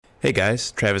Hey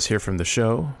guys, Travis here from the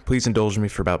show. Please indulge me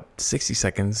for about 60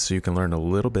 seconds so you can learn a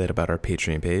little bit about our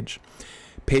Patreon page.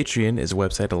 Patreon is a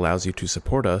website that allows you to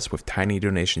support us with tiny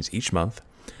donations each month,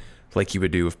 like you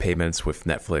would do with payments with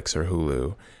Netflix or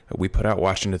Hulu. We put out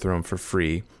Watching the Throne for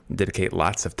free and dedicate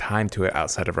lots of time to it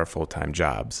outside of our full-time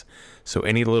jobs. So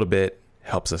any little bit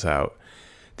helps us out.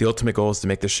 The ultimate goal is to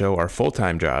make the show our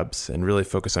full-time jobs and really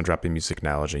focus on dropping music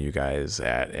knowledge on you guys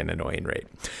at an annoying rate.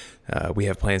 We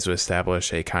have plans to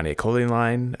establish a Kanye clothing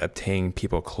line, obtain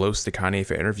people close to Kanye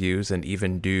for interviews, and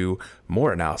even do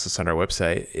more analysis on our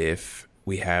website if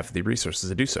we have the resources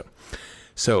to do so.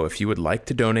 So if you would like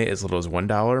to donate as little as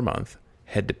 $1 a month,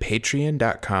 head to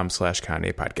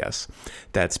patreon.com/Kanye podcast.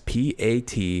 That's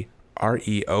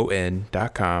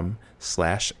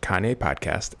patreon.com/Kanye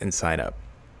podcast and sign up.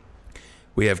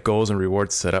 We have goals and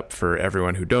rewards set up for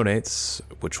everyone who donates,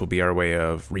 which will be our way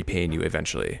of repaying you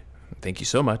eventually. Thank you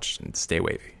so much, and stay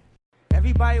wavy.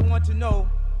 Everybody want to know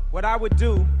what I would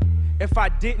do if I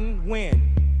didn't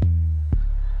win.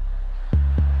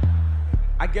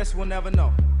 I guess we'll never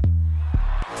know.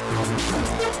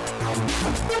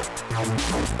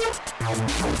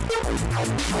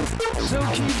 So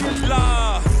keep it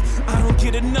love, I don't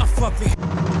get enough of it.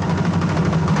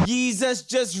 Jesus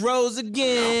just rose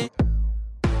again.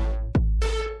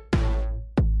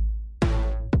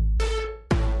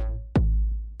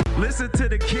 Listen to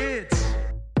the kids.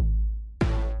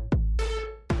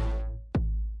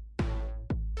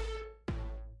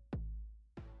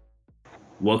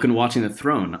 Welcome to Watching the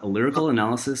Throne, a lyrical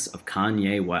analysis of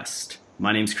Kanye West.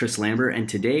 My name's Chris Lambert, and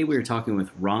today we're talking with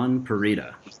Ron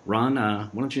Parida. Ron, why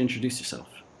don't you introduce yourself?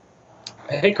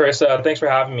 Hey, Chris. Thanks for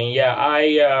having me.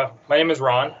 Yeah, my name is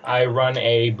Ron. I run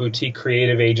a boutique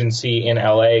creative agency in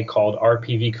LA called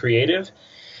RPV Creative.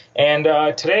 And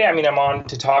today, I'm on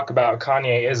to talk about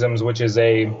Kanye-isms, which is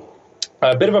a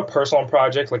bit of a personal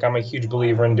project. Like, I'm a huge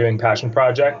believer in doing passion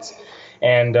projects.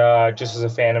 And just as a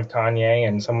fan of Kanye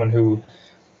and someone who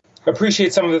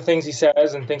appreciates some of the things he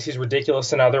says and thinks he's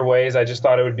ridiculous in other ways, I just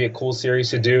thought it would be a cool series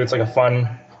to do. It's like a fun,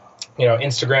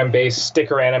 Instagram-based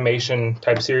sticker animation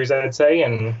type series, I'd say.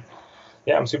 And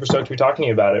yeah, I'm super stoked to be talking to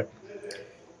you about it.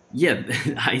 Yeah,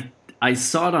 I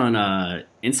saw it on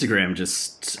Instagram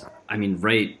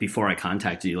right before I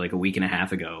contacted you, like a week and a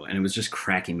half ago, and it was just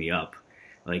cracking me up.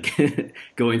 Like,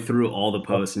 going through all the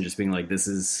posts and just being like,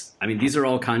 these are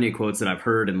all Kanye quotes that I've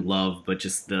heard and love, but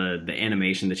just the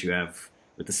animation that you have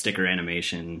with the sticker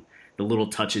animation, the little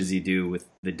touches you do with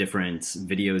the different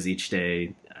videos each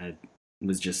day,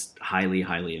 was just highly,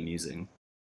 highly amusing.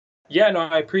 Yeah, no,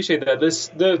 I appreciate that.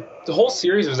 The whole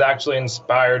series was actually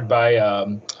inspired by a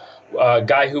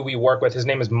guy who we work with. His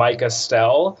name is Mike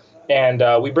Estelle. And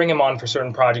we bring him on for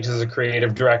certain projects as a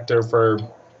creative director for,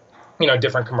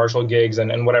 different commercial gigs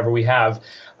and whatever we have.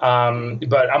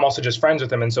 But I'm also just friends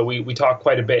with him. And so we talk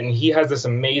quite a bit. And he has this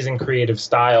amazing creative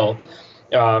style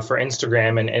for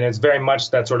Instagram. And it's very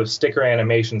much that sort of sticker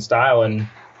animation style. And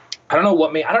I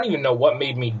don't even know what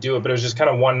made me do it. But it was just kind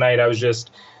of one night I was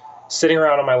just sitting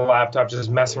around on my laptop, just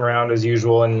messing around as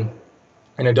usual. And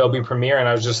in Adobe Premiere, and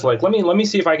I was just like, let me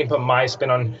see if I can put my spin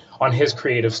on his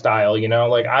creative style.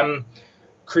 Like, I'm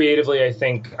creatively, I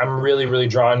think I'm really, really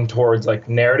drawn towards like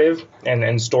narrative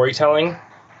and storytelling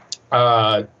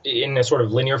in a sort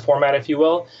of linear format, if you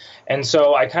will. And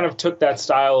so I kind of took that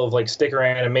style of like sticker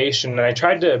animation, and I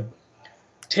tried to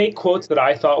take quotes that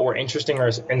I thought were interesting or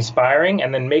inspiring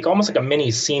and then make almost like a mini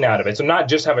scene out of it. So not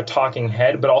just have a talking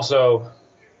head, but also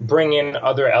bring in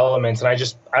other elements. And I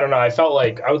don't know, I felt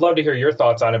like I would love to hear your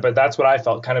thoughts on it, but that's what I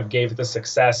felt kind of gave the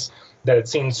success that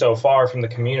it's seen so far from the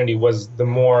community, was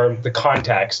the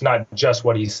context, not just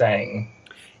what he's saying.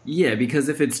 Yeah, because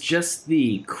if it's just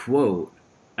the quote,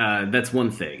 that's one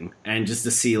thing. And just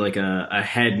to see like a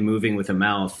head moving with a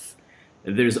mouth,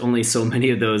 there's only so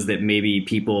many of those that maybe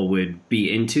people would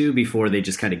be into before they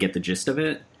just kind of get the gist of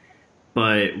it.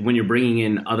 But when you're bringing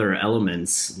in other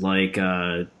elements, like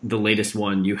the latest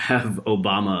one, you have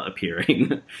Obama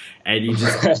appearing, and you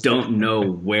just don't know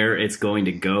where it's going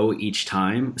to go each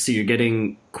time. So you're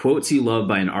getting quotes you love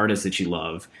by an artist that you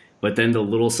love, but then the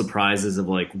little surprises of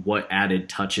like what added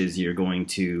touches you're going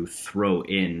to throw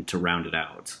in to round it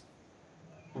out.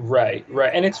 Right.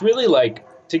 And it's really like,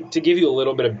 to give you a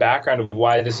little bit of background of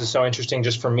why this is so interesting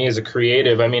just for me as a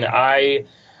creative.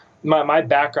 My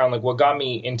background, like what got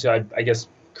me into, I guess,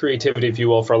 creativity, if you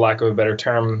will, for lack of a better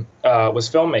term, was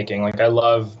filmmaking. Like, I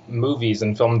love movies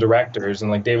and film directors, and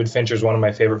like David Fincher is one of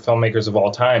my favorite filmmakers of all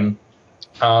time.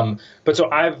 But so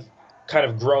I've kind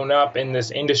of grown up in this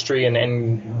industry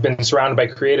and been surrounded by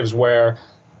creatives where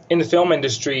in the film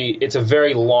industry, it's a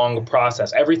very long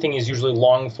process. Everything is usually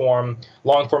long form.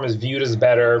 Long form is viewed as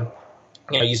better.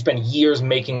 You spend years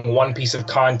making one piece of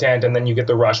content and then you get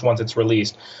the rush once it's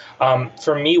released.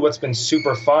 For me, what's been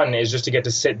super fun is just to get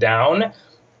to sit down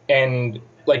and,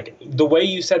 like, the way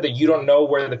you said that you don't know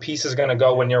where the piece is going to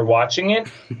go when you're watching it,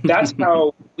 that's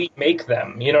how we make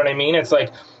them. You know what I mean? It's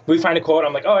like we find a quote,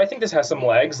 I'm like, oh, I think this has some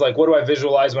legs. Like, what do I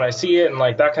visualize when I see it? And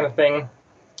like that kind of thing.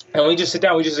 And we just sit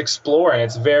down, we just explore. And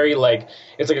it's very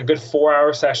it's like a good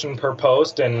 4-hour session per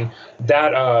post. And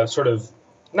that sort of,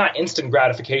 not instant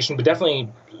gratification, but definitely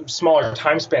smaller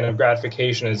time span of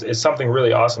gratification is something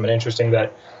really awesome and interesting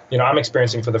that, I'm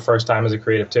experiencing for the first time as a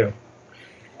creative too.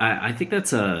 I think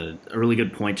that's a really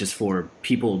good point just for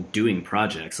people doing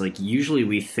projects. Like, usually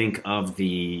we think of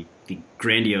the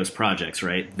grandiose projects,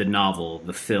 right? The novel,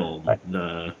 the film, right,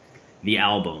 the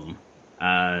album,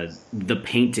 the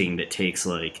painting that takes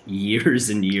like years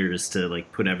and years to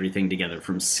like put everything together,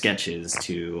 from sketches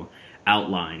to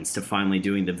outlines to finally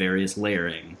doing the various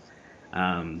layering,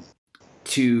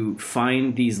 to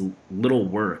find these little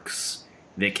works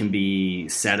that can be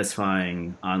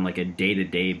satisfying on like a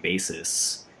day-to-day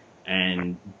basis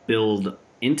and build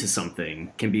into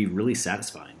something can be really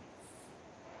satisfying.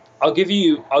 I'll give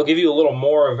you a little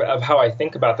more of how I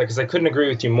think about that, because I couldn't agree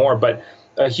with you more. But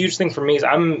a huge thing for me is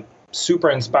I'm super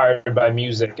inspired by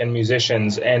music and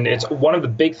musicians, and it's one of the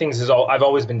big things I've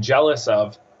always been jealous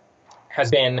of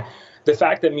has been the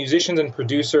fact that musicians and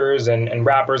producers and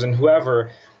rappers and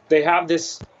whoever, they have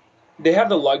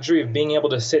the luxury of being able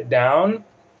to sit down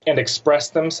and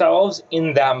express themselves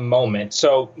in that moment.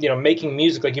 So, making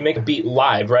music, like you make a beat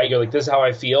live, right? You're like, this is how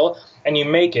I feel, and you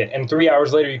make it. And 3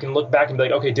 hours later, you can look back and be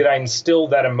like, okay, did I instill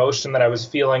that emotion that I was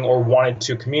feeling or wanted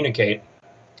to communicate?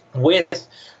 With,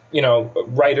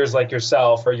 writers like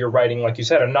yourself, or you're writing, like you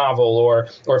said, a novel, or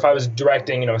if I was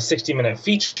directing, a 60-minute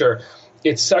feature,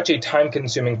 it's such a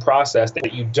time-consuming process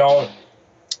that you don't,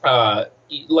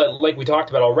 like we talked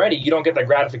about already, you don't get that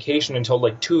gratification until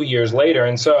like 2 years later.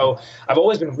 And so I've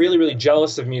always been really, really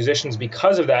jealous of musicians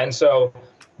because of that. And so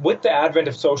with the advent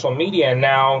of social media and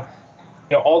now,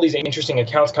 all these interesting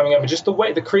accounts coming up, and just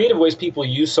the creative ways people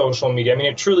use social media, I mean,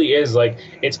 it truly is like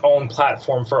its own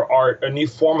platform for art, a new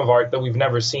form of art that we've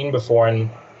never seen before. And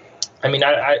I mean,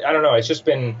 I don't know, it's just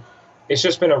been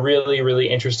a really, really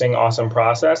interesting, awesome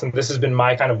process. And this has been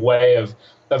my kind of way of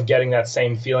getting that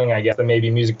same feeling, I guess, that maybe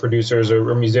music producers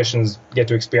or musicians get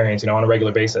to experience, on a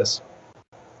regular basis.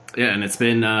 Yeah, and it's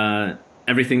been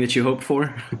everything that you hoped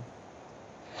for.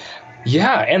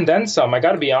 Yeah, and then some. I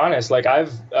got to be honest, like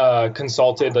I've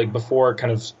consulted, like before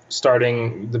kind of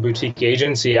starting the boutique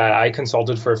agency, I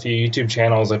consulted for a few YouTube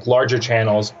channels, like larger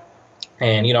channels.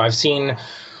 And, I've seen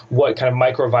what kind of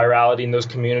micro-virality in those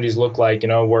communities look like,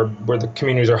 where the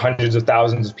communities are hundreds of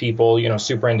thousands of people,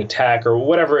 super into tech or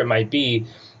whatever it might be.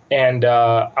 And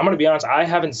I'm going to be honest, I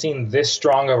haven't seen this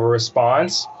strong of a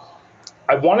response.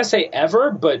 I want to say ever,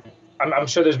 but I'm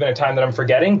sure there's been a time that I'm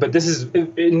forgetting. But this is,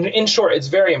 in short, it's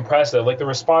very impressive. Like the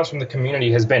response from the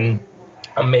community has been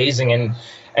amazing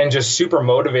and just super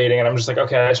motivating. And I'm just like,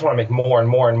 okay, I just want to make more and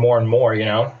more and more and more,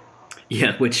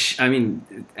 Yeah, which, I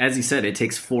mean, as you said, it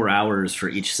takes 4 hours for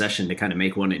each session to kind of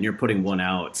make one, and you're putting one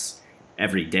out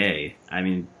every day. I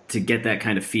mean, to get that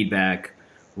kind of feedback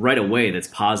right away that's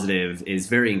positive is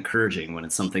very encouraging when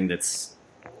it's something that's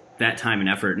that time and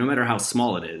effort, no matter how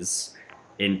small it is,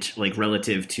 in like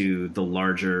relative to the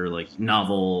larger like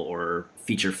novel or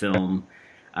feature film.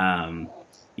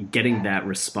 Getting that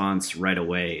response right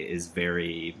away is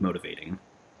very motivating.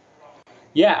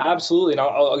 Yeah, absolutely. And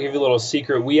I'll give you a little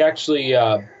secret. We actually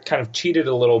kind of cheated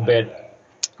a little bit.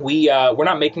 We're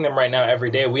not making them right now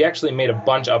every day. We actually made a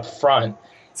bunch up front.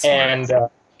 Smart. And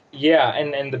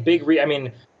and the big I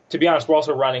mean, to be honest, we're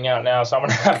also running out now, so I'm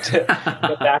going to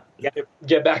have to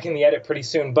get back in the edit pretty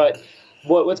soon. But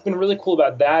what's been really cool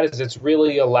about that is it's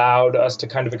really allowed us to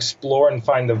kind of explore and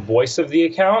find the voice of the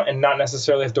account and not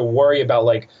necessarily have to worry about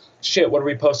like, shit, what are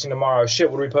we posting tomorrow?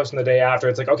 Shit, what are we posting the day after?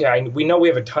 It's like, okay, we know we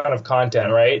have a ton of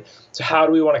content, right? So how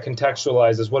do we want to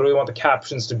contextualize this? What do we want the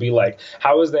captions to be like?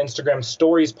 How is the Instagram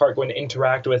stories part going to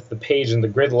interact with the page and the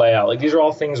grid layout? Like these are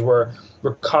all things we're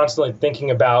constantly thinking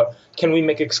about. Can we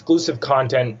make exclusive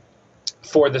content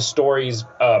for the stories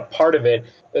part of it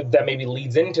that maybe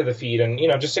leads into the feed, and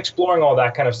just exploring all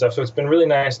that kind of stuff. So it's been really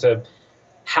nice to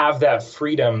have that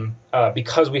freedom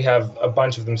because we have a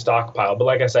bunch of them stockpiled. But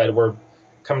like I said, we're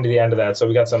coming to the end of that, so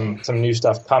we got some new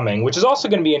stuff coming, which is also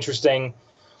going to be interesting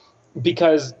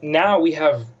because now we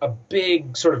have a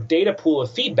big sort of data pool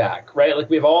of feedback, right? Like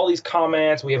we have all these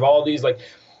comments, we have all these like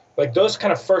those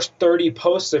kind of first 30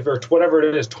 posts or whatever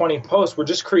it is, 20 posts were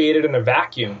just created in a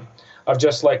vacuum. of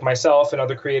just like myself and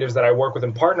other creatives that I work with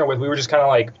and partner with, we were just kind of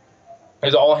like, it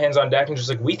was all hands on deck and just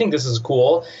like, we think this is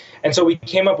cool. And so we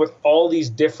came up with all these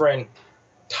different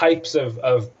types of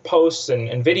posts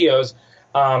and videos.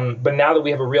 But now that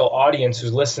we have a real audience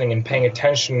who's listening and paying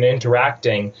attention and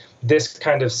interacting, this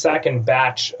kind of second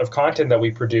batch of content that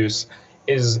we produce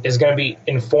is going to be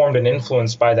informed and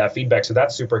influenced by that feedback. So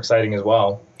that's super exciting as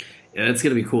well. Yeah, that's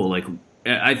going to be cool. Like,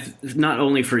 not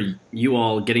only for you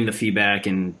all getting the feedback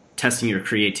and testing your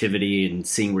creativity and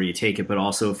seeing where you take it, but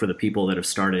also for the people that have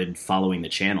started following the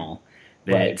channel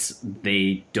that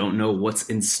they don't know what's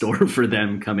in store for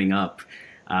them coming up.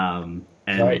 And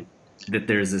that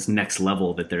there's this next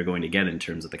level that they're going to get in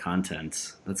terms of the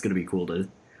content. That's going to be cool to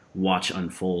watch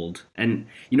unfold. And,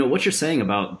 you know, what you're saying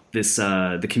about this,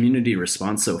 the community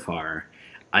response so far,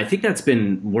 I think that's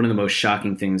been one of the most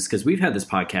shocking things, because we've had this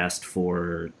podcast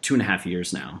for 2.5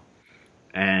 years now.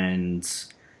 And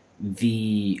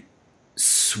the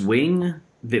swing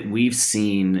that we've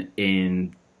seen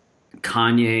in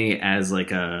Kanye as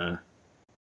like I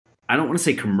don't want to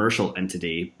say commercial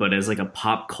entity, but as like a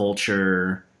pop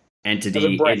culture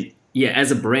entity,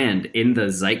 as a brand in the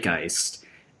zeitgeist,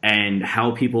 and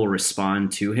how people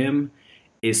respond to him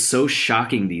is so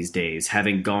shocking these days,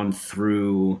 having gone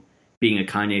through being a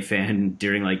Kanye fan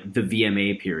during like the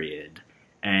VMA period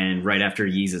and right after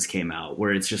Yeezus came out,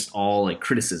 where it's just all like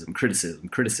criticism.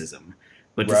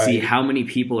 But to see how many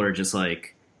people are just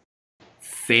like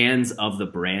fans of the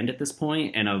brand at this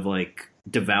point and of like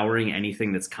devouring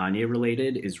anything that's Kanye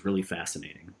related is really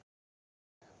fascinating.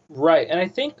 Right. And I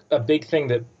think a big thing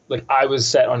that like I was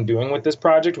set on doing with this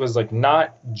project was like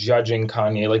not judging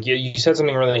Kanye. Like you said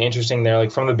something really interesting there.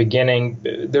 Like from the beginning,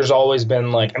 there's always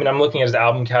been like, I mean, I'm looking at his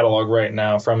album catalog right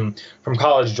now from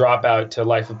College Dropout to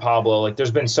Life of Pablo. Like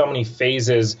there's been so many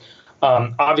phases,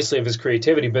 obviously of his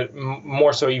creativity, but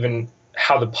more so even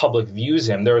how the public views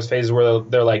him. There was phases where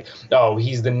they're like, oh,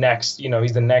 he's the next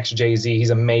Jay-Z. He's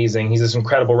amazing. He's this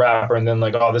incredible rapper. And then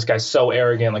like, oh, this guy's so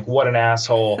arrogant. Like, what an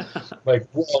asshole. Like,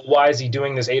 well, why is he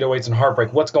doing this 808s and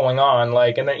Heartbreak? What's going on?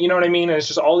 Like, and then, you know what I mean? And it's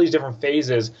just all these different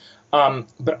phases.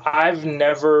 But I've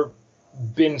never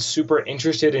been super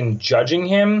interested in judging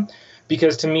him,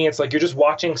 because to me, it's like you're just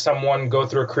watching someone go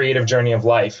through a creative journey of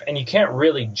life, and you can't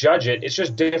really judge it. It's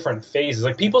just different phases.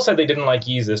 Like people said they didn't like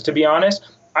Yeezus. To be honest,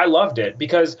 I loved it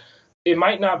because it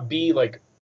might not be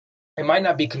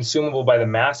consumable by the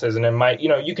masses, and it might, you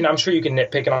know, I'm sure you can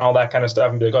nitpick and all that kind of stuff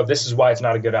and be like, oh, this is why it's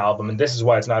not a good album, and this is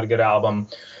why it's not a good album.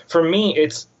 For me,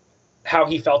 it's how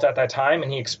he felt at that time, and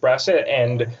he expressed it,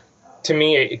 and to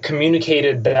me, it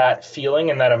communicated that feeling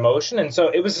and that emotion, and so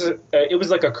it was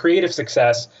like a creative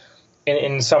success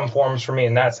in some forms for me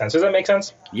in that sense. Does that make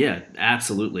sense? Yeah,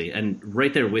 absolutely. And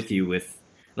right there with you with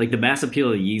like the mass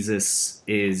appeal of Yeezus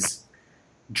is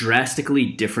drastically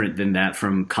different than that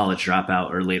from College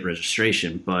Dropout or Late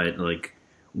Registration, but like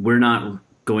we're not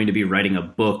going to be writing a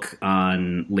book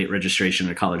on Late Registration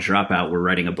or College Dropout. We're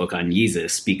writing a book on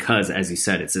Yeezus because, as you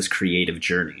said, it's this creative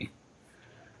journey.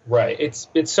 Right.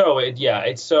 Yeezus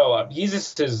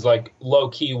is like low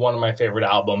key one of my favorite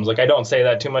albums. Like I don't say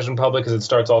that too much in public because it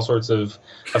starts all sorts of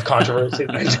controversy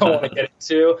that I don't want to get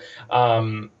into.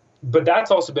 But that's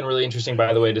also been really interesting,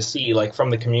 by the way, to see like from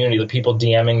the community, the people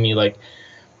DMing me, like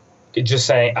just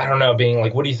saying, I don't know, being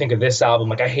like, what do you think of this album?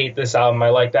 Like, I hate this album. I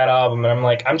like that album. And I'm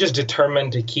like, I'm just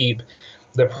determined to keep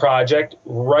the project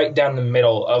right down the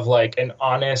middle of like an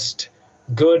honest,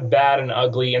 good, bad, and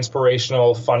ugly,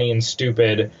 inspirational, funny, and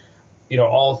stupid, you know,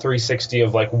 all 360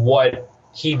 of like what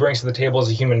he brings to the table as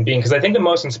a human being. Because I think the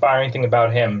most inspiring thing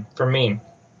about him, for me,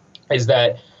 is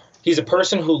that he's a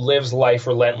person who lives life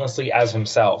relentlessly as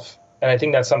himself. And I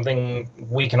think that's something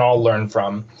we can all learn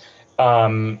from.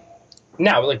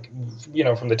 Now, like, you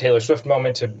know, from the Taylor Swift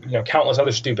moment to, you know, countless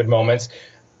other stupid moments,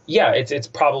 yeah, it's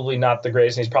probably not the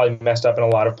greatest, and he's probably messed up in a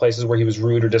lot of places where he was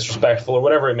rude or disrespectful or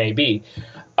whatever it may be.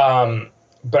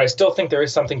 But I still think there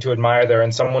is something to admire there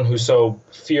in someone who so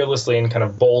fearlessly and kind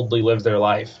of boldly lives their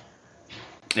life.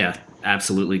 Yeah,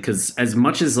 absolutely. Because as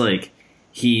much as, like,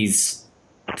 he's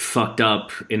fucked up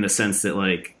in the sense that,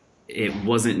 like, it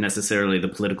wasn't necessarily the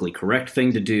politically correct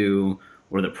thing to do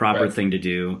or the proper thing to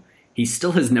do, he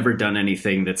still has never done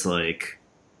anything that's like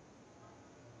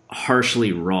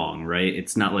harshly wrong, right?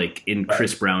 It's not like in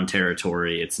Chris Brown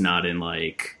territory. It's not in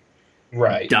like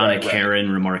Donna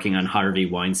Karen remarking on Harvey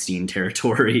Weinstein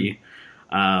territory.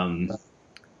 But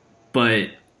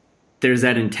there's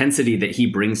that intensity that he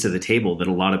brings to the table that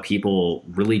a lot of people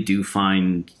really do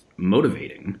find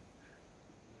motivating.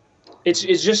 It's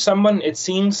just it's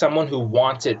seeing someone who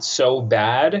wants it so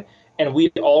bad And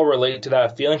we all relate to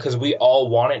that feeling because we all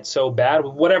want it so bad,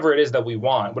 whatever it is that we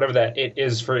want, whatever that it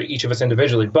is for each of us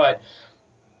individually. But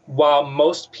while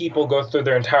most people go through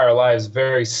their entire lives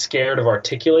very scared of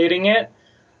articulating it,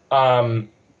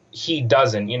 he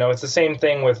doesn't. You know, it's the same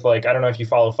thing with, like, I don't know if you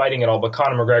follow fighting at all, but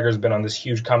Conor McGregor's been on this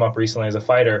huge come up recently as a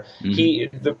fighter.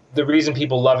 Mm-hmm. The reason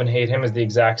people love and hate him is the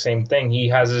exact same thing. He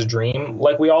has his dream,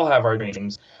 like we all have our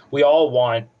dreams. We all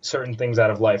want certain things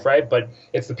out of life, right? But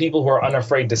it's the people who are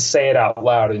unafraid to say it out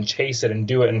loud and chase it and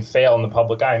do it and fail in the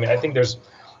public eye. I mean, I think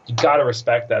you got to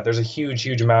respect that. There's a huge,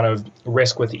 huge amount of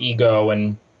risk with ego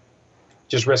and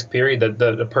just risk period that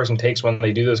the person takes when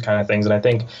they do those kind of things. And I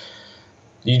think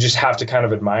you just have to kind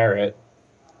of admire it.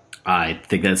 I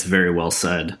think that's very well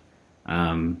said.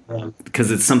 Because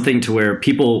it's something to where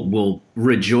people will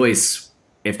rejoice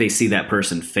if they see that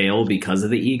person fail because of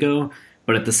the ego.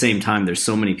 But at the same time, there's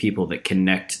so many people that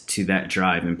connect to that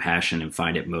drive and passion and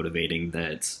find it motivating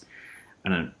that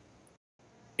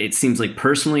it seems like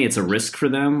personally it's a risk for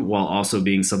them while also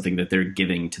being something that they're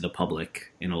giving to the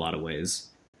public in a lot of ways.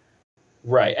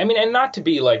 Right. I mean, and not to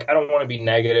be like, I don't want to be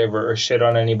negative or shit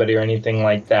on anybody or anything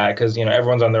like that, because, you know,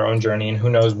 everyone's on their own journey and who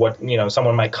knows what, you know,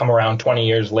 someone might come around 20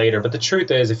 years later. But the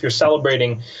truth is, if you're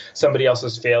celebrating somebody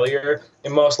else's failure,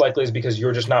 it most likely is because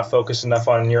you're just not focused enough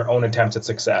on your own attempts at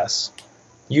success.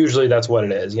 Usually that's what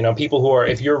it is. You know, people who are,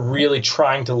 if you're really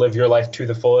trying to live your life to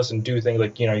the fullest and do things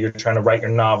like, you know, you're trying to write your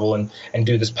novel and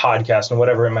do this podcast and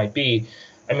whatever it might be,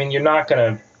 I mean, you're not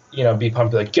going to, you know, be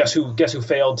pumped like, guess who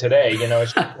failed today? You know,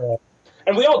 it's just,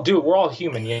 and we all do it. We're all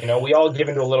human, you know. We all give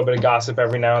into a little bit of gossip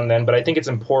every now and then. But I think it's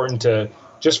important to,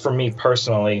 just for me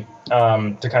personally,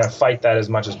 to kind of fight that as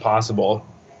much as possible.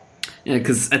 Yeah,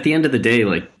 because at the end of the day,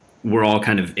 like, we're all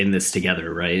kind of in this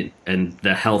together, right? And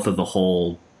the health of the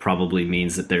whole probably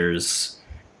means that there's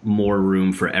more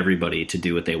room for everybody to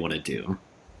do what they want to do.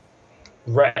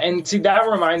 Right. And see, that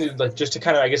reminded, like, just to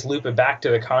kind of, I guess, loop it back to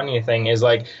the Kanye thing, is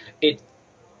like,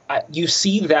 you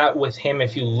see that with him.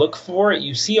 If you look for it,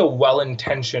 you see a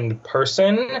well-intentioned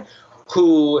person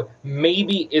who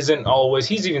maybe isn't always,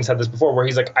 he's even said this before, where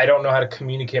he's like, I don't know how to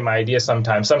communicate my ideas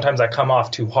sometimes. Sometimes I come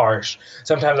off too harsh.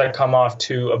 Sometimes I come off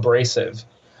too abrasive.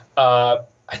 I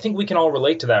think we can all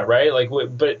relate to that, right? Like,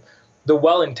 but the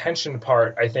well-intentioned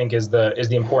part, I think, is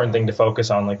the important thing to focus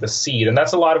on, like the seed. And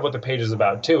that's a lot of what the page is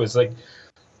about too. It's like,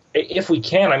 if we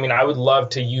can, I mean, I would love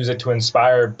to use it to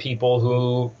inspire people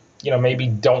who, you know, maybe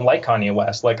don't like Kanye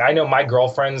West. Like, I know my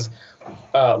girlfriend's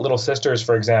little sisters,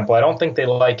 for example, I don't think they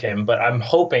like him, but I'm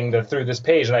hoping that through this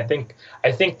page, and I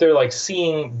think they're like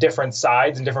seeing different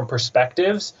sides and different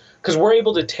perspectives, because we're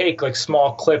able to take like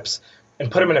small clips and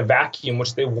put them in a vacuum,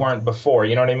 which they weren't before.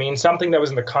 You know what I mean? Something that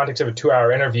was in the context of a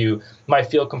 2-hour interview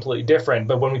might feel completely different,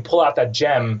 but when we pull out that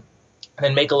gem and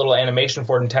then make a little animation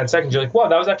for it in 10 seconds, you're like, whoa,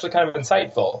 that was actually kind of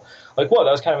insightful. Like, whoa, that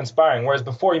was kind of inspiring. Whereas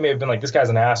before you may have been like, this guy's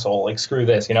an asshole, like, screw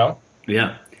this, you know?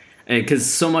 Yeah. Because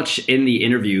so much in the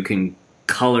interview can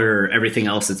color everything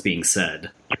else that's being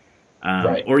said.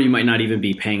 Right. Or you might not even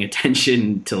be paying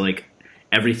attention to, like,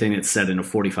 everything that's said in a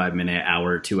 45-minute,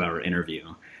 hour, 2-hour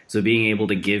interview. So being able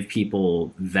to give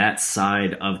people that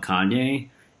side of Kanye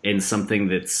in something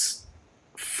that's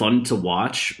fun to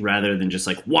watch rather than just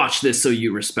like, watch this so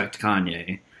you respect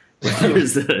Kanye.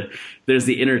 There's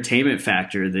the entertainment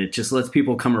factor that just lets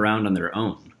people come around on their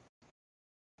own.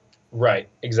 Right.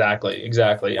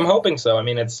 Exactly. I'm hoping so. I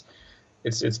mean, it's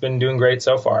been doing great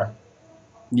so far.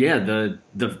 Yeah.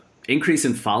 The increase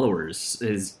in followers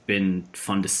has been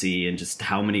fun to see, and just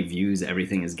how many views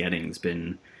everything is getting has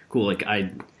been cool. Like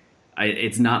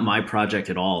it's not my project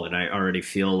at all, and I already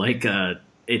feel like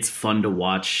it's fun to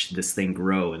watch this thing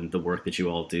grow and the work that you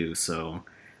all do. So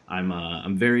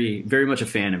I'm very, very much a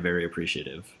fan and very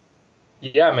appreciative.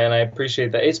 Yeah, man, I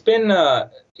appreciate that.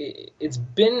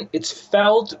 It's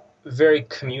felt very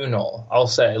communal, I'll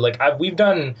say. Like, we've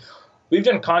done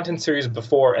content series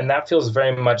before, and that feels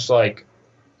very much like,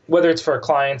 whether it's for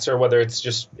clients or whether it's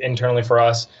just internally for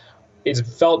us, it's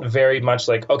felt very much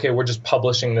like, okay, we're just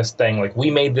publishing this thing. Like, we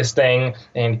made this thing,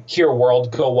 and here,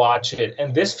 world, go watch it.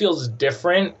 And this feels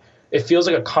different. It feels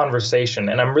like a conversation,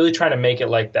 and I'm really trying to make it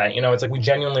like that. You know, it's like we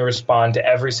genuinely respond to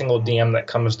every single DM that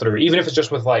comes through, even if it's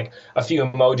just with like a few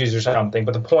emojis or something.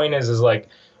 But the point is like,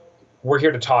 we're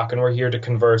here to talk, and we're here to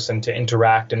converse and to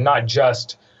interact, and not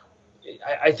just,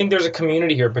 I think there's a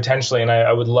community here potentially, and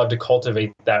I would love to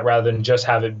cultivate that rather than just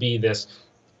have it be this,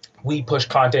 we push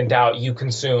content out, you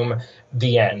consume,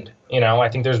 the end. You know, I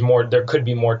think there could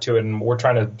be more to it, and we're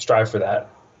trying to strive for that.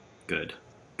 Good.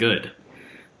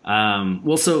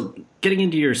 Well, so getting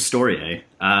into your story,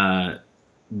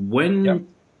 when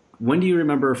do you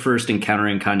remember first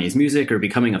encountering Kanye's music or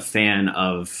becoming a fan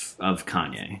of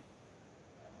Kanye?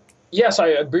 Yes,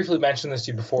 I briefly mentioned this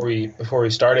to you before we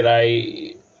started.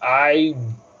 I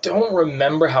don't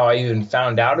remember how I even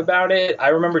found out about it. I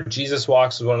remember Jesus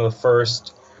Walks was one of the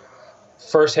first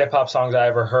hip hop songs I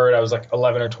ever heard. I was like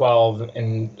 11 or 12,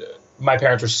 and my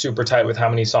parents were super tight with how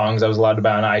many songs I was allowed to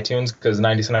buy on iTunes because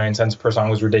 99 cents per song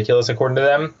was ridiculous according to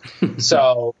them.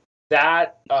 So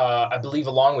that, I believe,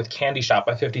 along with Candy Shop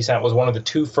by 50 Cent, was one of the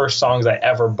two first songs I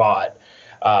ever bought.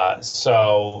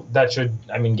 So that should,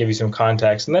 give you some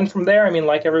context. And then from there,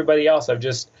 like everybody else, I've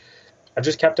just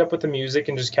kept up with the music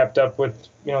and just kept up with,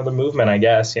 the movement, I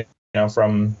guess,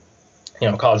 from,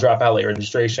 college dropout, late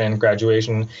registration,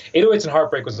 graduation. 808s and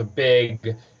Heartbreak was a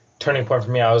big turning point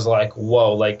for me. I was like,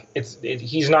 whoa, like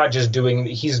he's not just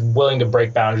he's willing to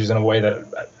break boundaries in a way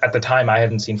that at the time I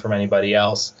hadn't seen from anybody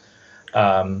else.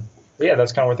 But yeah,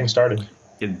 that's kind of where things started.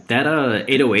 That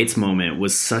 808s moment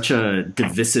was such a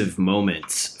divisive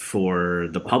moment for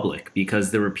the public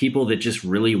because there were people that just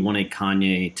really wanted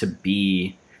Kanye to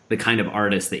be the kind of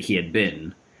artist that he had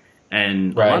been.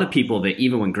 And a lot of people that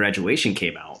even when Graduation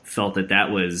came out felt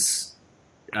that was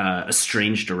a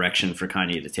strange direction for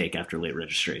Kanye to take after late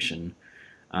registration.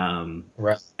 And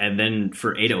then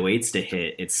for 808s to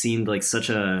hit, it seemed like such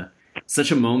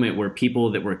a moment where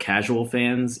people that were casual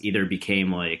fans either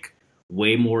became like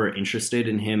way more interested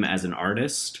in him as an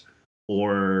artist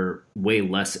or way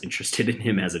less interested in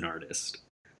him as an artist.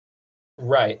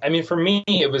 Right. For me,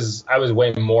 I was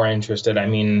way more interested.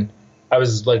 I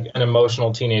was like an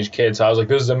emotional teenage kid, so I was like,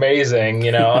 this is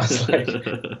amazing, I was like,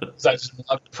 so I just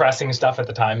loved pressing stuff at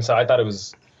the time. So I thought,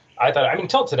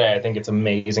 till today, I think it's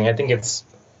amazing. I think it's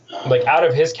like out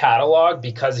of his catalog,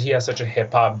 because he has such a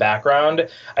hip hop background,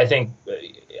 I think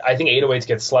 808s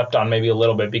gets slept on maybe a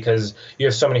little bit because you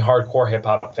have so many hardcore hip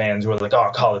hop fans who are like,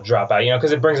 oh, college dropout,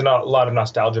 because it brings a lot of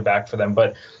nostalgia back for them.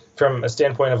 But from a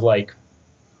standpoint of like,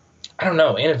 I don't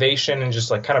know, innovation and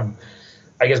just like kind of,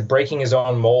 I guess, breaking his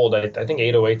own mold, I think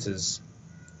 808s is,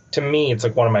 to me, it's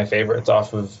like one of my favorites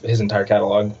off of his entire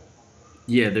catalog.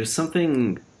 Yeah, there's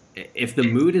something, if the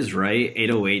mood is right,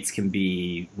 808s can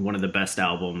be one of the best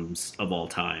albums of all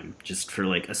time, just for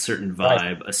like a certain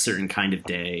vibe, a certain kind of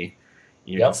day.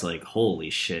 You're just like,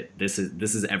 holy shit, this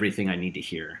is everything I need to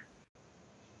hear.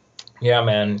 Yeah,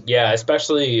 man. Yeah,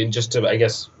 especially just to, I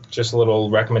guess, just a little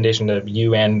recommendation to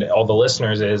you and all the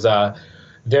listeners is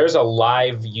there's a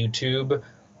live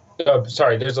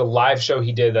there's a live show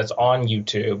he did that's on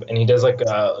YouTube, and he does like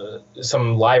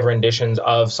some live renditions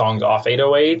of songs off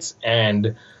 808s,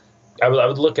 and I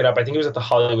would look it up. I think it was at the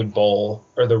Hollywood Bowl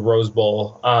or the Rose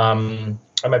Bowl. I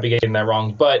might be getting that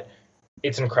wrong, but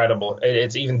it's incredible.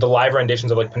 It's even the live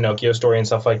renditions of like Pinocchio Story and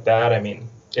stuff like that.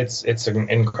 It's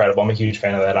incredible. I'm a huge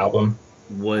fan of that album.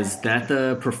 Was that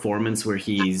the performance where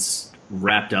he's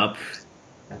wrapped up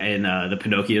in the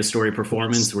Pinocchio Story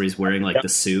performance where he's wearing like the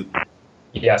suit?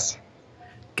 Yes.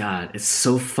 God, it's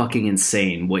so fucking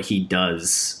insane what he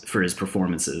does for his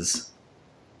performances.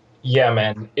 Yeah,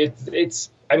 man. It's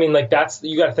like that's,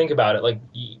 you got to think about it. Like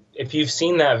if you've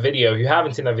seen that video, if you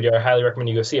haven't seen that video, I highly recommend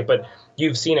you go see it, but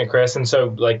you've seen it, Chris. And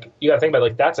so like, you got to think about it,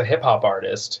 like, that's a hip hop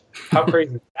artist. How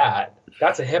crazy is that?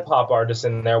 That's a hip hop artist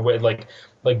in there with like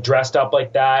dressed up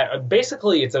like that.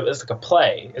 Basically it's like a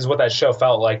play is what that show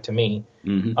felt like to me.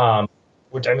 Mm-hmm.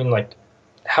 Which like,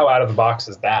 how out of the box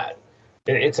is that?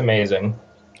 It's amazing.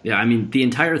 Yeah, the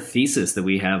entire thesis that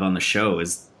we have on the show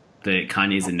is that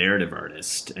Kanye's a narrative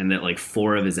artist and that like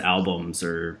 4 of his albums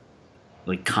are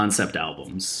like concept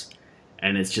albums.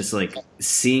 And it's just like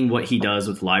seeing what he does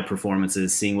with live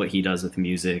performances, seeing what he does with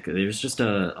music. There's just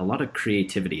a lot of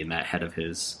creativity in that head of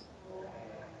his.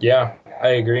 Yeah, I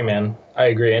agree, man. I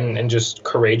agree. And just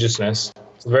courageousness.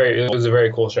 It was a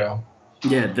very cool show.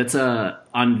 Yeah, that's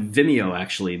on Vimeo,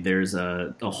 actually. There's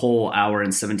a whole hour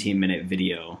and 17-minute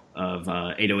video of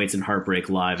 808s and Heartbreak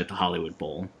live at the Hollywood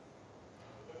Bowl.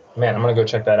 Man, I'm going to go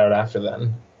check that out after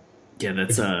then. Yeah,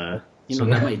 that's, that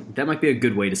might be a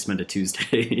good way to spend a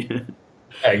Tuesday.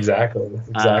 Yeah, exactly.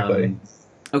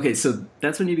 Okay, so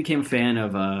that's when you became a fan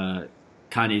of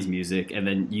Kanye's music, and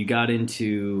then you got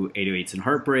into 808s and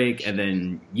Heartbreak, and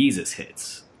then Yeezus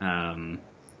hits.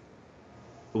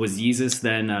 Was Yeezus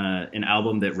then an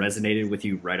album that resonated with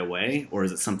you right away, or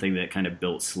is it something that kind of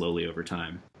built slowly over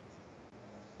time?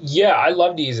 Yeah, I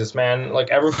loved Yeezus, man.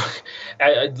 Like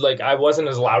I wasn't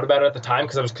as loud about it at the time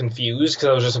because I was confused because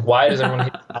I was just like, why does everyone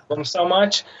hate the album so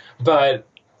much? But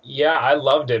yeah, I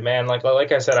loved it, man. Like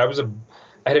I said, I was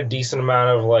had a decent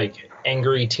amount of like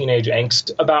angry teenage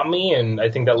angst about me, and I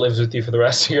think that lives with you for the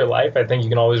rest of your life. I think you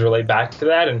can always relate back to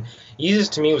that. And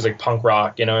Yeezus to me was like punk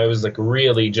rock, you know. It was like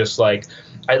really just like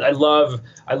I loved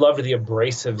the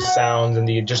abrasive sounds and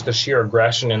the sheer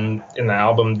aggression in the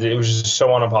album. It was just so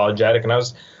unapologetic, and I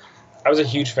was a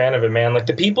huge fan of it, man. Like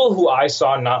the people who I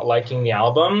saw not liking the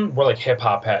album were like hip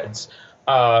hop heads.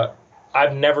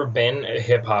 I've never been a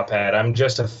hip hop head. I'm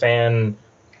just a fan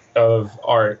of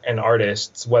art and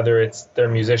artists, whether it's they're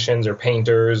musicians or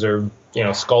painters or, you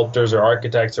know, sculptors or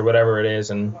architects or whatever it is.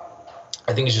 And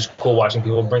I think it's just cool watching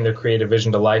people bring their creative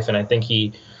vision to life. And I think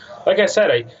he, like I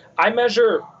said, I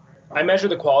measure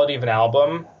the quality of an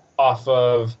album off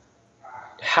of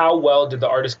how well did the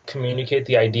artist communicate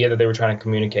the idea that they were trying to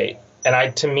communicate. And I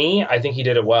think he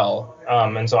did it well.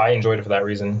 And so I enjoyed it for that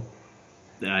reason.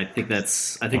 I think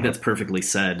that's perfectly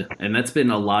said. And that's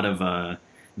been a lot of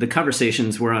the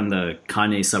conversations. We're on the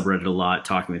Kanye subreddit a lot,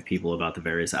 talking with people about the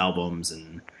various albums,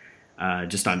 and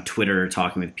just on Twitter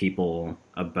talking with people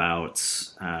about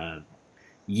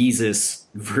Yeezus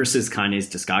versus Kanye's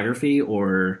discography,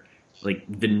 or like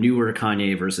the newer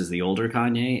Kanye versus the older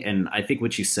Kanye. And I think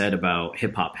what you said about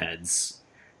hip hop heads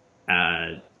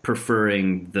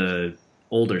preferring the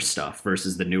older stuff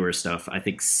versus the newer stuff, I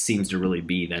think seems to really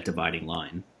be that dividing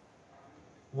line.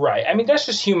 Right. I mean, that's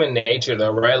just human nature,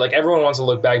 though, right? Like, everyone wants to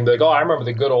look back and be like, oh, I remember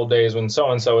the good old days when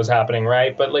so-and-so was happening,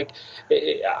 right? But, like,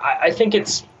 I think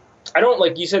I don't,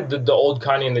 like you said, the old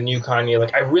Kanye and the new Kanye,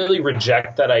 like, I really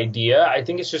reject that idea. I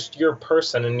think it's just you're a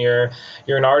person, and you're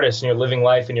an artist, and you're living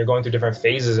life, and you're going through different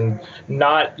phases, and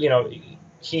not, you know,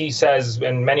 he says,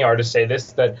 and many artists say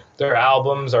this, that their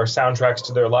albums are soundtracks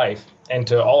to their life and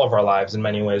to all of our lives in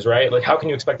many ways, right? Like, how can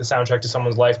you expect the soundtrack to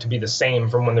someone's life to be the same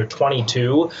from when they're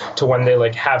 22 to when they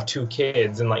like have 2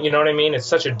 kids? And like, you know what I mean? It's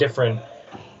such a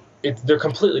they're a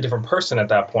completely different person at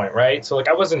that point, right? So like,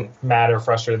 I wasn't mad or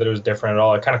frustrated that it was different at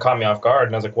all. It kind of caught me off guard,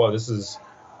 and I was like, whoa, this is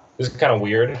kind of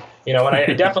weird, you know? And I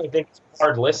definitely think it's a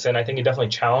hard listen. I think it definitely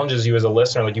challenges you as a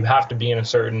listener. Like, you have to be in a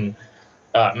certain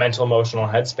mental, emotional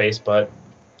headspace, but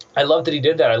I love that he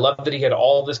did that. I love that he had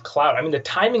all this clout. I mean, the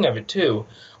timing of it too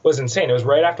was insane. It was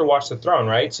right after Watch the Throne,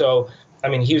 right? So, I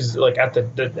mean, he was like at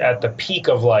the peak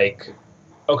of like,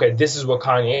 okay, this is what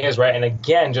Kanye is, right? And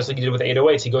again, just like he did with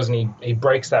 808s, he goes and he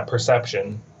breaks that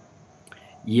perception.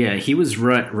 Yeah, he was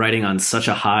riding on such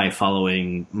a high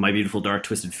following My Beautiful Dark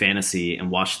Twisted Fantasy and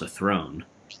Watch the Throne.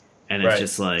 And it's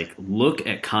just like, look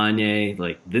at Kanye,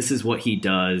 like, this is what he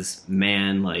does,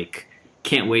 man, like,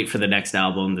 can't wait for the next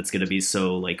album that's going to be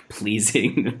so, like,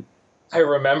 pleasing. I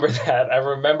remember that. I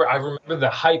remember the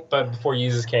hype before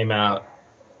Yeezus came out.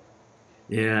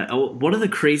 Yeah. One of the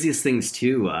craziest things,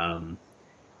 too,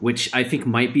 which I think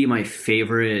might be my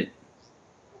favorite...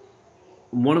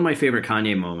 One of my favorite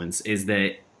Kanye moments is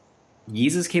that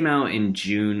Yeezus came out in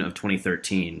June of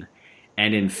 2013,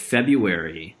 and in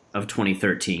February of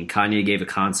 2013, Kanye gave a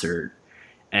concert,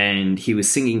 and he was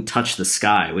singing Touch the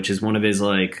Sky, which is one of his,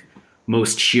 like,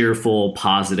 most cheerful,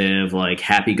 positive, like,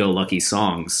 happy-go-lucky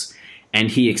songs. And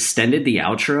he extended the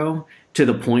outro to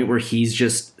the point where he's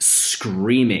just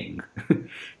screaming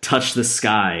Touch the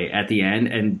Sky at the end,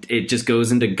 and it just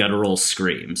goes into guttural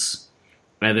screams.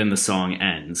 And then the song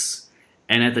ends.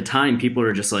 And at the time, people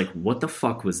are just like, what the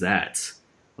fuck was that?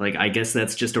 Like, I guess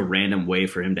that's just a random way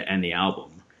for him to end the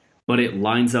album. But it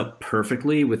lines up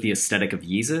perfectly with the aesthetic of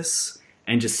Yeezus,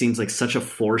 and just seems like such a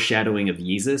foreshadowing of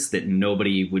Yeezus that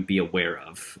nobody would be aware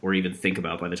of or even think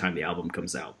about by the time the album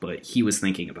comes out. But he was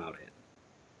thinking about it.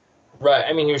 Right.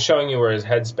 I mean, he was showing you where his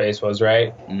headspace was,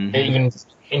 right? Mm-hmm. Even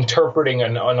interpreting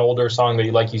an older song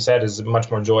that, like you said, is much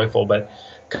more joyful, but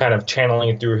kind of channeling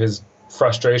it through his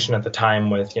frustration at the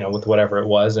time with, you know, with whatever it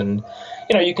was. And,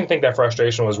 you know, you can think that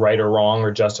frustration was right or wrong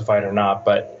or justified or not,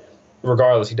 but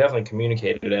regardless, he definitely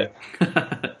communicated it.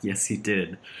 Yes, he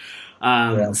did.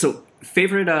 So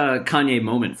favorite Kanye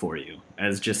moment for you,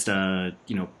 as just,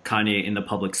 you know, Kanye in the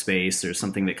public space or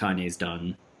something that Kanye's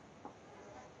done?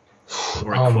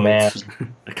 Or a quote, man.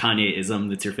 A Kanye-ism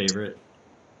that's your favorite?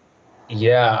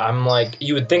 Yeah, I'm like,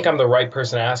 you would think I'm the right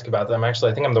person to ask about them.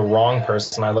 Actually, I think I'm the wrong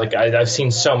person. I've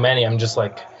seen so many. I'm just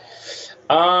like,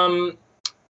 I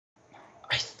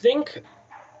think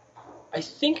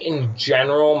in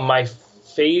general, my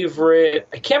favorite,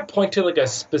 I can't point to like a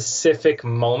specific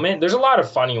moment. There's a lot of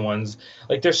funny ones.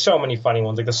 Like, there's so many funny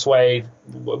ones. Like the Sway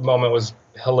moment was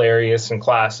hilarious and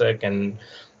classic, and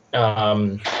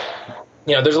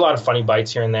you know, there's a lot of funny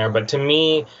bites here and there. But to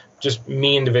me, just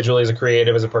me individually as a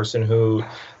creative, as a person who,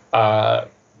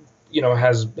 you know,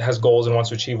 has goals and wants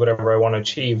to achieve whatever I want to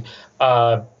achieve,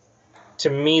 to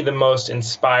me, the most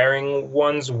inspiring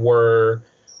ones were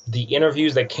the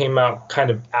interviews that came out kind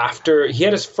of after he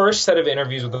had his first set of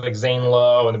interviews with like Zane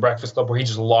Lowe and the Breakfast Club where he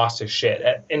just lost his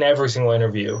shit in every single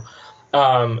interview.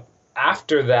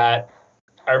 After that,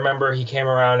 I remember he came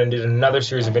around and did another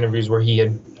series of interviews where he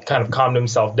had kind of calmed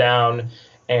himself down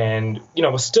and,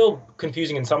 was still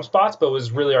confusing in some spots, but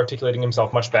was really articulating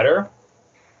himself much better.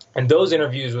 And those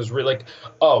interviews was really like,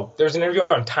 there's an interview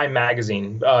on Time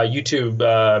Magazine, YouTube,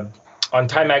 on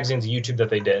Time Magazine's YouTube that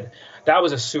they did. That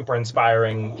was a super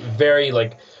inspiring, very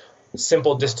like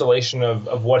simple distillation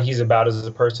of what he's about as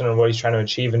a person and what he's trying to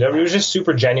achieve. And it was just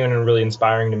super genuine and really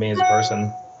inspiring to me as a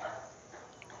person.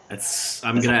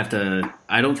 I'm going to have to,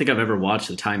 I don't think I've ever watched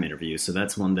the Time interview, so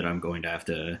that's one that I'm going to have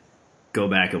to go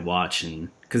back and watch. And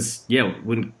because,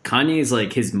 when Kanye is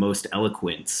like his most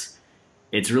eloquent,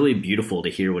 it's really beautiful to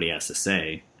hear what he has to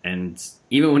say. And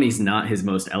even when he's not his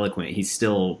most eloquent, he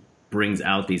still brings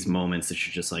out these moments that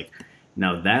you're just like,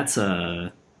 now that's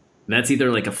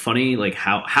either like a funny, like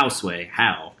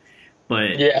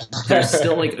but there's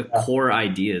still like a core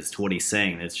ideas to what he's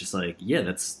saying. It's just like,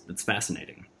 that's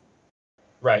fascinating.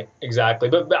 Right, exactly.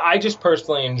 But I just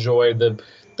personally enjoy the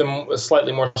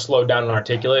slightly more slowed down and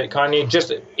articulate Kanye,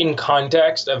 just in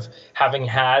context of having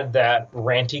had that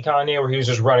ranty Kanye where he was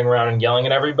just running around and yelling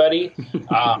at everybody.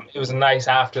 It was nice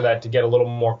after that to get a little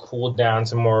more cooled down,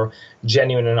 some more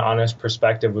genuine and honest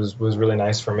perspective was really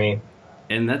nice for me.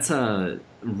 And that's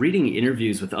reading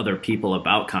interviews with other people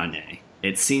about Kanye.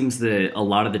 It seems that a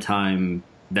lot of the time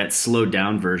that slowed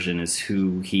down version is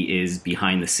who he is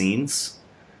behind the scenes.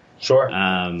 Sure.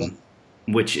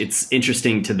 Which it's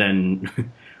interesting to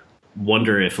then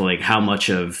wonder if like how much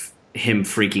of him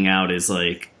freaking out is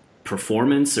like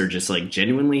performance or just like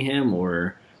genuinely him,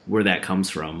 or where that comes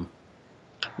from.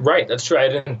 Right. That's true. I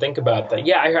didn't think about that.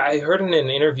 Yeah. I heard in an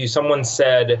interview, some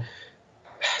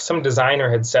designer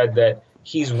had said that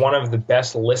he's one of the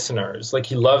best listeners. Like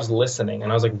he loves listening.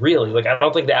 And I was like, really? Like, I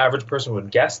don't think the average person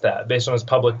would guess that based on his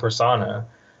public persona.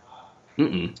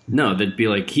 No, they'd be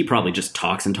like, he probably just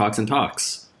talks and talks and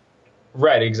talks.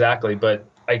 Right, exactly. But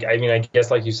I mean, I guess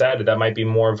like you said, that might be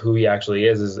more of who he actually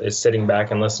is sitting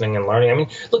back and listening and learning. I mean,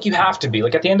 look, you have to be.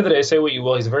 Like at the end of the day, say what you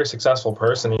will, he's a very successful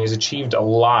person. He's achieved a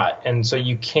lot. And so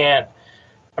you can't,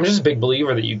 I'm just a big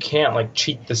believer that you can't like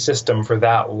cheat the system for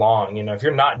that long. If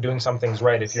you're not doing some things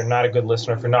right, if you're not a good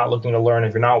listener, if you're not looking to learn,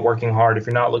 if you're not working hard, if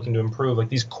you're not looking to improve, like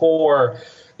these core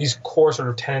sort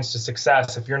of tenets to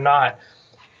success, if you're not,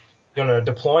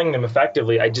 deploying them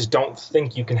effectively, I just don't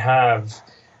think you can have,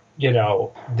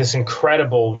 this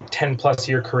incredible 10 plus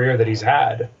year career that he's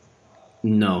had.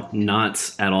 No,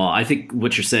 not at all. I think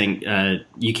what you're saying,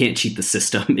 you can't cheat the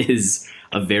system is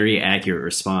a very accurate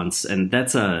response. And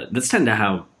that's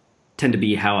tend to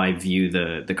be how I view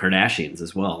the Kardashians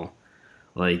as well.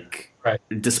 Like, right.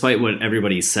 Despite what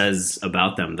everybody says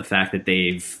about them, the fact that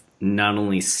they've not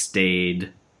only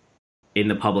stayed in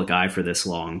the public eye for this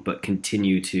long, but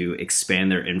continue to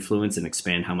expand their influence and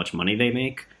expand how much money they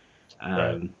make.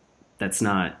 Right. That's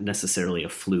not necessarily a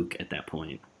fluke at that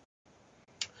point.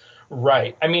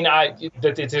 Right. I mean,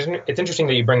 it's interesting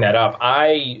that you bring that up.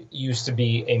 I used to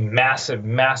be a massive,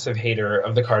 massive hater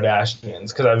of the Kardashians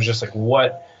because I was just like,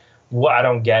 what? I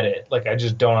don't get it. Like, I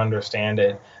just don't understand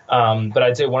it. But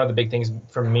I'd say one of the big things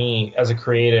for me as a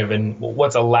creative and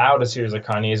what's allowed a series like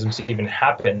Kanyeism to even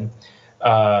happen,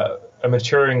 a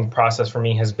maturing process for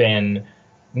me has been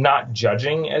not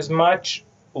judging as much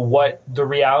what the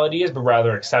reality is, but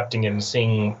rather accepting it and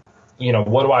seeing,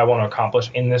 what do I want to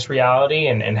accomplish in this reality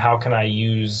and how can I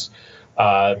use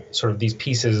sort of these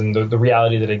pieces and the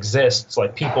reality that exists,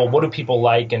 like people, what do people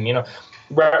like? And,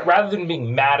 rather than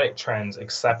being mad at trends,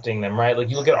 accepting them, right? Like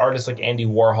you look at artists like Andy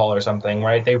Warhol or something,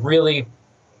 right? They really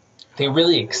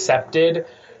accepted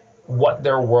what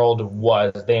their world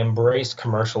was. They embraced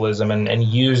commercialism and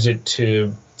used it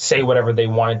to say whatever they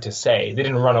wanted to say. They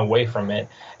didn't run away from it.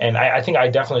 And I think I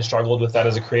definitely struggled with that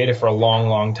as a creative for a long,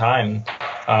 long time.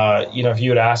 If you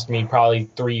had asked me probably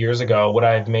 3 years ago, would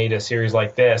I have made a series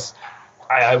like this?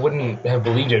 I wouldn't have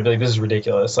believed it. I'd be like, this is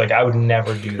ridiculous. Like, I would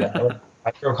never do that.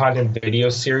 Micro content video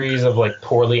series of like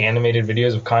poorly animated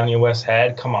videos of Kanye West's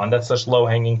head. Come on, that's such low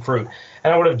hanging fruit.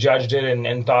 And I would have judged it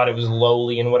and thought it was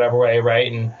lowly in whatever way,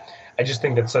 right? And I just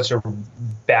think that's such a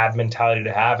bad mentality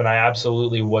to have, and I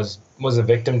absolutely was a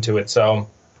victim to it. So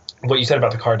what you said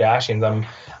about the Kardashians,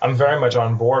 I'm very much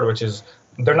on board, which is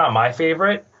they're not my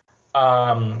favorite,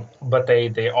 but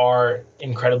they are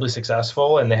incredibly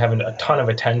successful and they have a ton of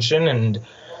attention, and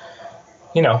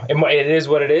it is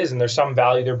what it is, and there's some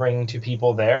value they're bringing to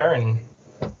people there, and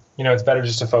it's better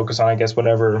just to focus on, I guess,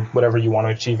 whatever you want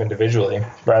to achieve individually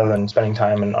rather than spending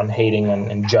time on hating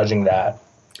and judging that.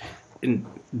 and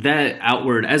that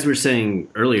outward, as we were saying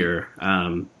earlier,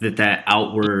 that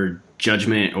outward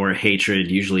judgment or hatred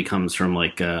usually comes from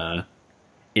like an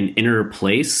inner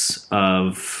place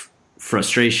of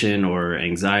frustration or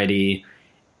anxiety.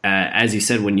 As you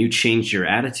said, when you change your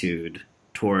attitude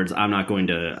towards I'm not going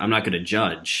to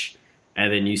judge,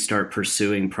 and then you start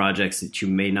pursuing projects that you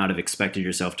may not have expected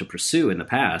yourself to pursue in the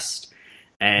past,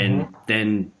 and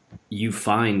then you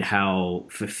find how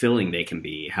fulfilling they can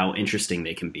be, how interesting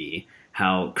they can be,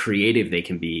 how creative they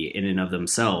can be in and of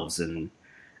themselves. And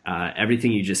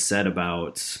everything you just said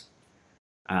about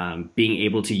being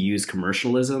able to use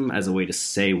commercialism as a way to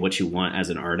say what you want as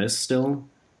an artist still,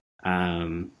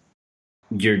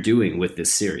 you're doing with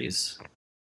this series.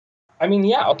 I mean,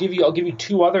 yeah, I'll give you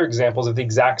two other examples of the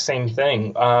exact same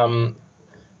thing. Kanye,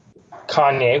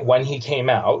 when he came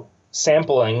out,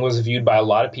 sampling was viewed by a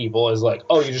lot of people as like,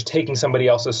 oh, you're just taking somebody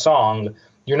else's song.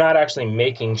 You're not actually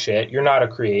making shit. You're not a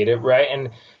creative, right?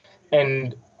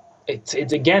 And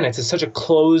it's such a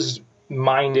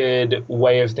closed-minded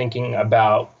way of thinking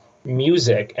about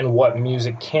music and what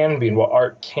music can be and what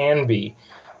art can be.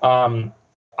 I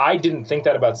didn't think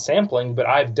that about sampling, but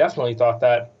I've definitely thought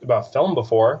that about film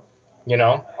before. You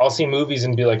know, I'll see movies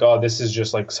and be like, oh, this is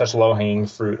just like such low-hanging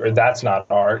fruit, or that's not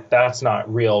art, that's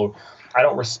not real. I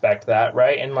don't respect that,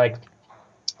 right? And like,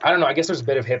 I don't know, I guess there's a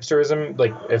bit of hipsterism,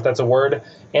 like if that's a word,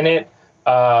 in it.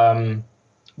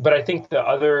 But I think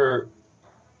I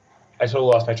totally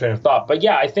lost my train of thought. But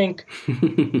yeah, I think,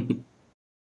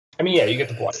 I mean, yeah, you get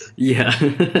the point. Yeah,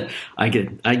 I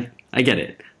get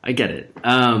it.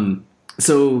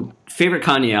 So favorite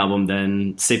Kanye album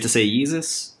then, safe to say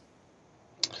Yeezus?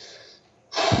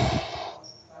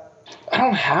 I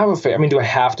don't have a favorite. I mean, do I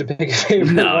have to pick a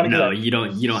favorite? No, you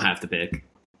don't have to pick.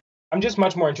 I'm just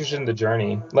much more interested in the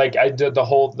journey. Like I did the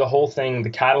whole thing, the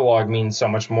catalog means so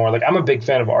much more. Like I'm a big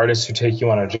fan of artists who take you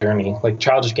on a journey. Like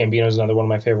Childish Gambino is another one of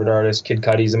my favorite artists. Kid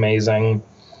Cudi's amazing.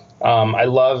 I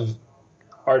love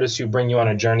artists who bring you on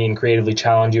a journey and creatively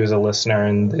challenge you as a listener,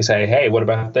 and they say, hey, what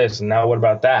about this? And now what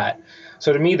about that?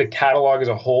 So to me, the catalog as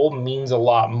a whole means a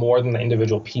lot more than the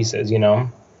individual pieces, you know?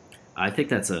 I think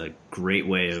that's a great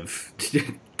way of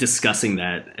discussing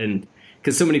that. And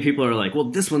because so many people are like, well,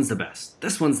 this one's the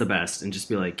best. And just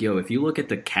be like, yo, if you look at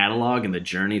the catalog and the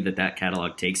journey that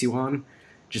catalog takes you on,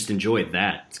 just enjoy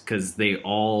that, because they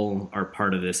all are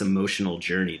part of this emotional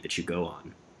journey that you go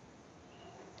on.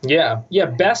 Yeah.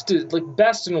 Best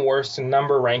and worst and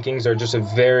number rankings are just a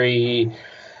very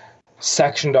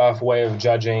sectioned off way of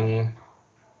judging,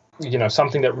 you know,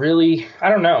 something that really, I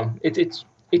don't know. It's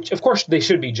of course they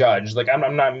should be judged. Like I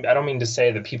don't mean to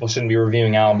say that people shouldn't be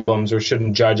reviewing albums or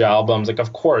shouldn't judge albums. Like,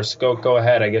 of course, go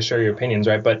ahead, I guess, share your opinions,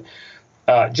 right? But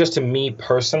just to me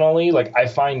personally, like I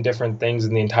find different things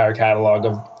in the entire catalog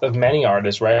of many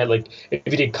artists, right? Like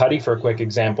if you take Cudi for a quick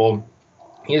example,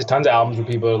 he has tons of albums where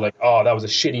people are like, oh, that was a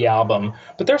shitty album.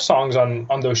 But there's songs on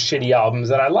those shitty albums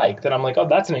that I like, that I'm like, oh,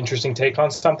 that's an interesting take on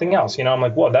something else. You know, I'm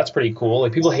like, whoa, that's pretty cool.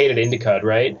 Like people hated Indica,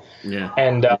 right? Yeah.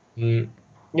 And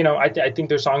you know, I think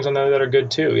there's songs on there that are good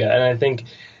too. Yeah. And I think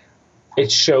it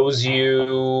shows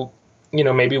you, you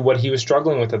know, maybe what he was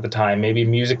struggling with at the time. Maybe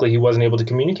musically he wasn't able to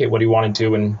communicate what he wanted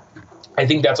to. And I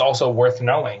think that's also worth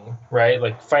knowing, right?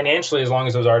 Like financially, as long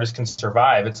as those artists can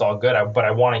survive, it's all good. But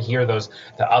I want to hear the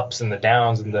ups and the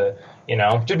downs and the, you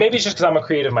know, maybe it's just because I'm a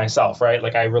creative myself, right?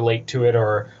 Like I relate to it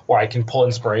or I can pull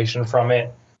inspiration from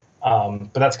it.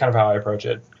 But that's kind of how I approach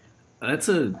it. That's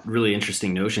a really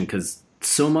interesting notion, because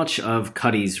so much of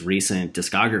Cudi's recent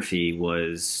discography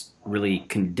was really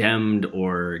condemned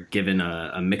or given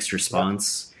a mixed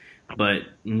response. Yeah. But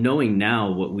knowing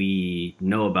now what we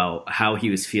know about how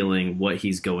he was feeling, what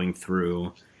he's going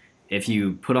through, if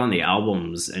you put on the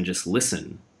albums and just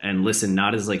listen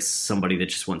not as like somebody that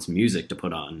just wants music to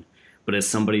put on, but as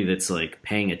somebody that's like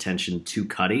paying attention to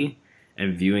Cudi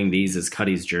and viewing these as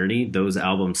Cudi's journey, those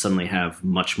albums suddenly have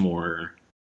much more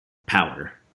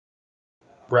power.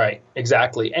 Right,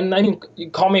 exactly. And I mean, you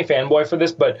call me a fanboy for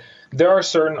this, but there are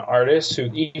certain artists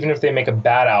who, even if they make a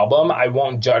bad album, I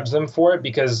won't judge them for it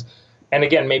because, and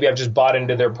again, maybe I've just bought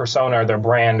into their persona or their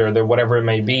brand or their whatever it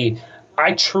may be.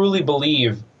 I truly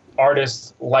believe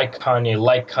artists like Kanye,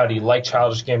 like Cudi, like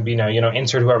Childish Gambino, you know,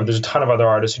 insert whoever, there's a ton of other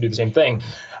artists who do the same thing.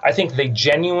 I think they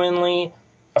genuinely,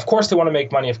 of course they want to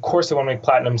make money, of course they want to make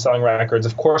platinum selling records,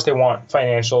 of course they want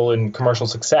financial and commercial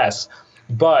success,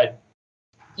 but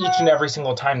each and every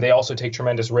single time they also take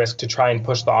tremendous risk to try and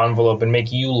push the envelope and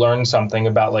make you learn something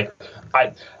about, like,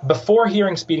 before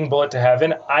hearing Speeding Bullet to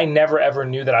Heaven, I never ever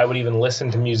knew that I would even listen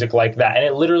to music like that. And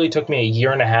it literally took me a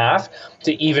year and a half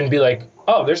to even be like,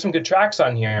 oh, there's some good tracks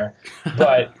on here.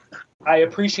 But I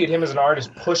appreciate him as an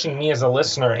artist pushing me as a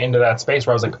listener into that space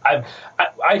where I was like,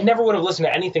 I never would have listened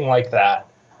to anything like that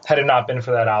had it not been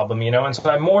for that album, you know? And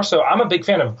so I'm a big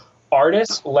fan of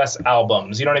artists, less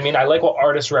albums. You know what I mean? I like what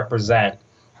artists represent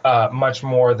much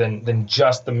more than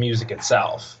just the music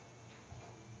itself.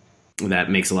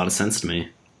 That makes a lot of sense to me.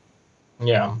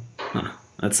 Yeah. Huh.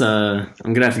 That's I'm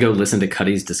gonna have to go listen to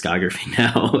Cuddy's discography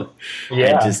now.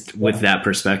 Yeah. Just with that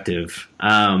perspective.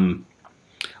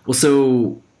 Well,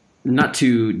 so not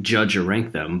to judge or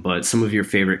rank them, but some of your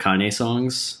favorite Kanye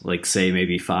songs, like say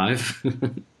maybe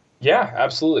 5. Yeah,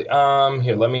 absolutely.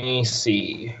 Here, let me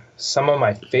see. Some of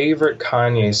my favorite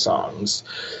Kanye songs.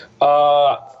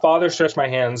 Father Stretch My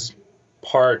Hands,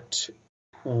 Part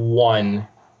 1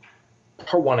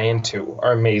 and 2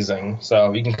 are amazing.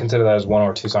 So you can consider that as 1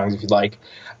 or 2 songs if you'd like.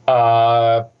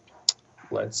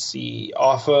 Let's see.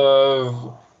 Off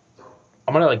of...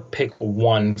 I'm going to pick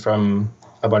one from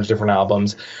a bunch of different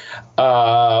albums.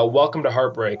 Welcome to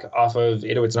Heartbreak off of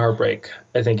 808s and Heartbreak,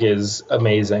 I think is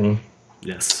amazing.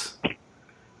 Yes.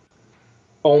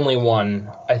 Only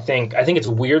one. I think it's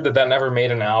weird that never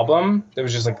made an album. It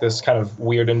was just this kind of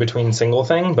weird in-between single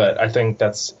thing, but I think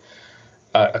that's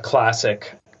a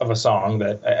classic of a song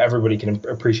that everybody can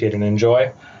appreciate and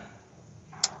enjoy.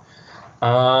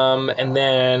 And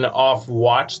then off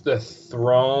Watch the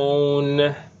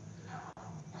Throne...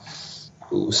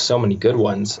 Ooh, so many good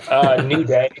ones. New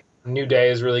Day. New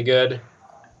Day is really good.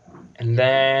 And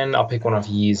then I'll pick one off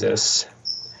Yeezus.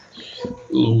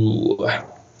 Ooh.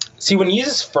 See, when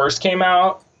Yeezus first came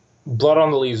out, Blood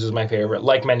on the Leaves was my favorite,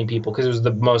 like many people, because it was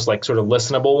the most sort of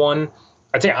listenable one.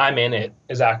 I'd say I'm In It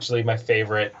is actually my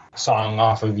favorite song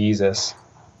off of Yeezus.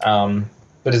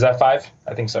 But is that 5?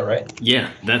 I think so, right?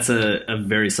 Yeah, that's a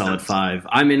very solid 5.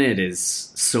 I'm In It is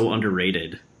so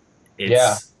underrated.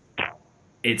 Yeah.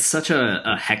 It's such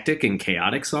a hectic and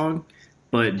chaotic song,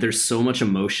 but there's so much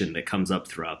emotion that comes up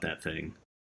throughout that thing.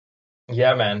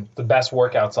 Yeah, man. The best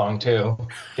workout song, too.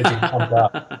 Gets you pumped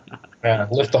up. Yeah,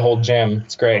 lift the whole gym.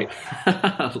 It's great.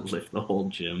 Lift the whole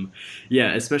gym.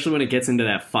 Yeah, especially when it gets into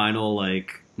that final,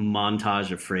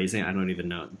 montage of phrasing. I don't even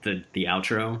know. The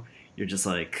outro. You're just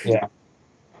yeah.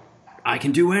 I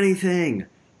can do anything.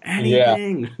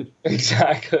 Anything. Yeah,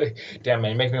 exactly. Damn,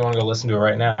 man. You make me want to go listen to it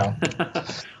right now.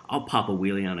 I'll pop a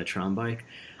wheelie on a Tron bike.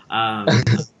 Well,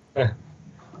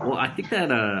 I think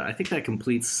that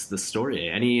completes the story.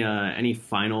 Any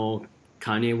final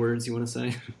Kanye words you want to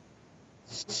say?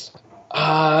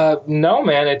 No,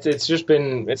 man. It's just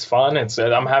been fun.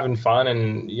 I'm having fun,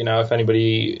 and if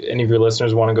any of your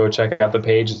listeners want to go check out the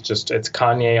page, it's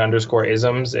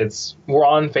Kanye_isms. We're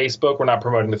on Facebook. We're not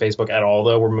promoting the Facebook at all,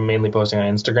 though. We're mainly posting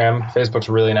on Instagram. Facebook's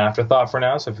really an afterthought for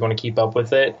now. So if you want to keep up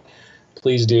with it,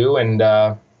 please do. And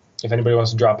if anybody wants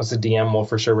to drop us a DM, we'll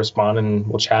for sure respond, and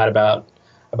we'll chat about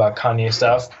Kanye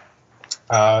stuff,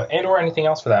 and or anything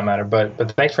else for that matter.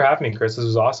 But thanks for having me, Chris. This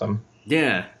was awesome.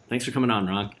 Yeah, thanks for coming on,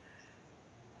 Ron.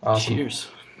 Awesome. Cheers.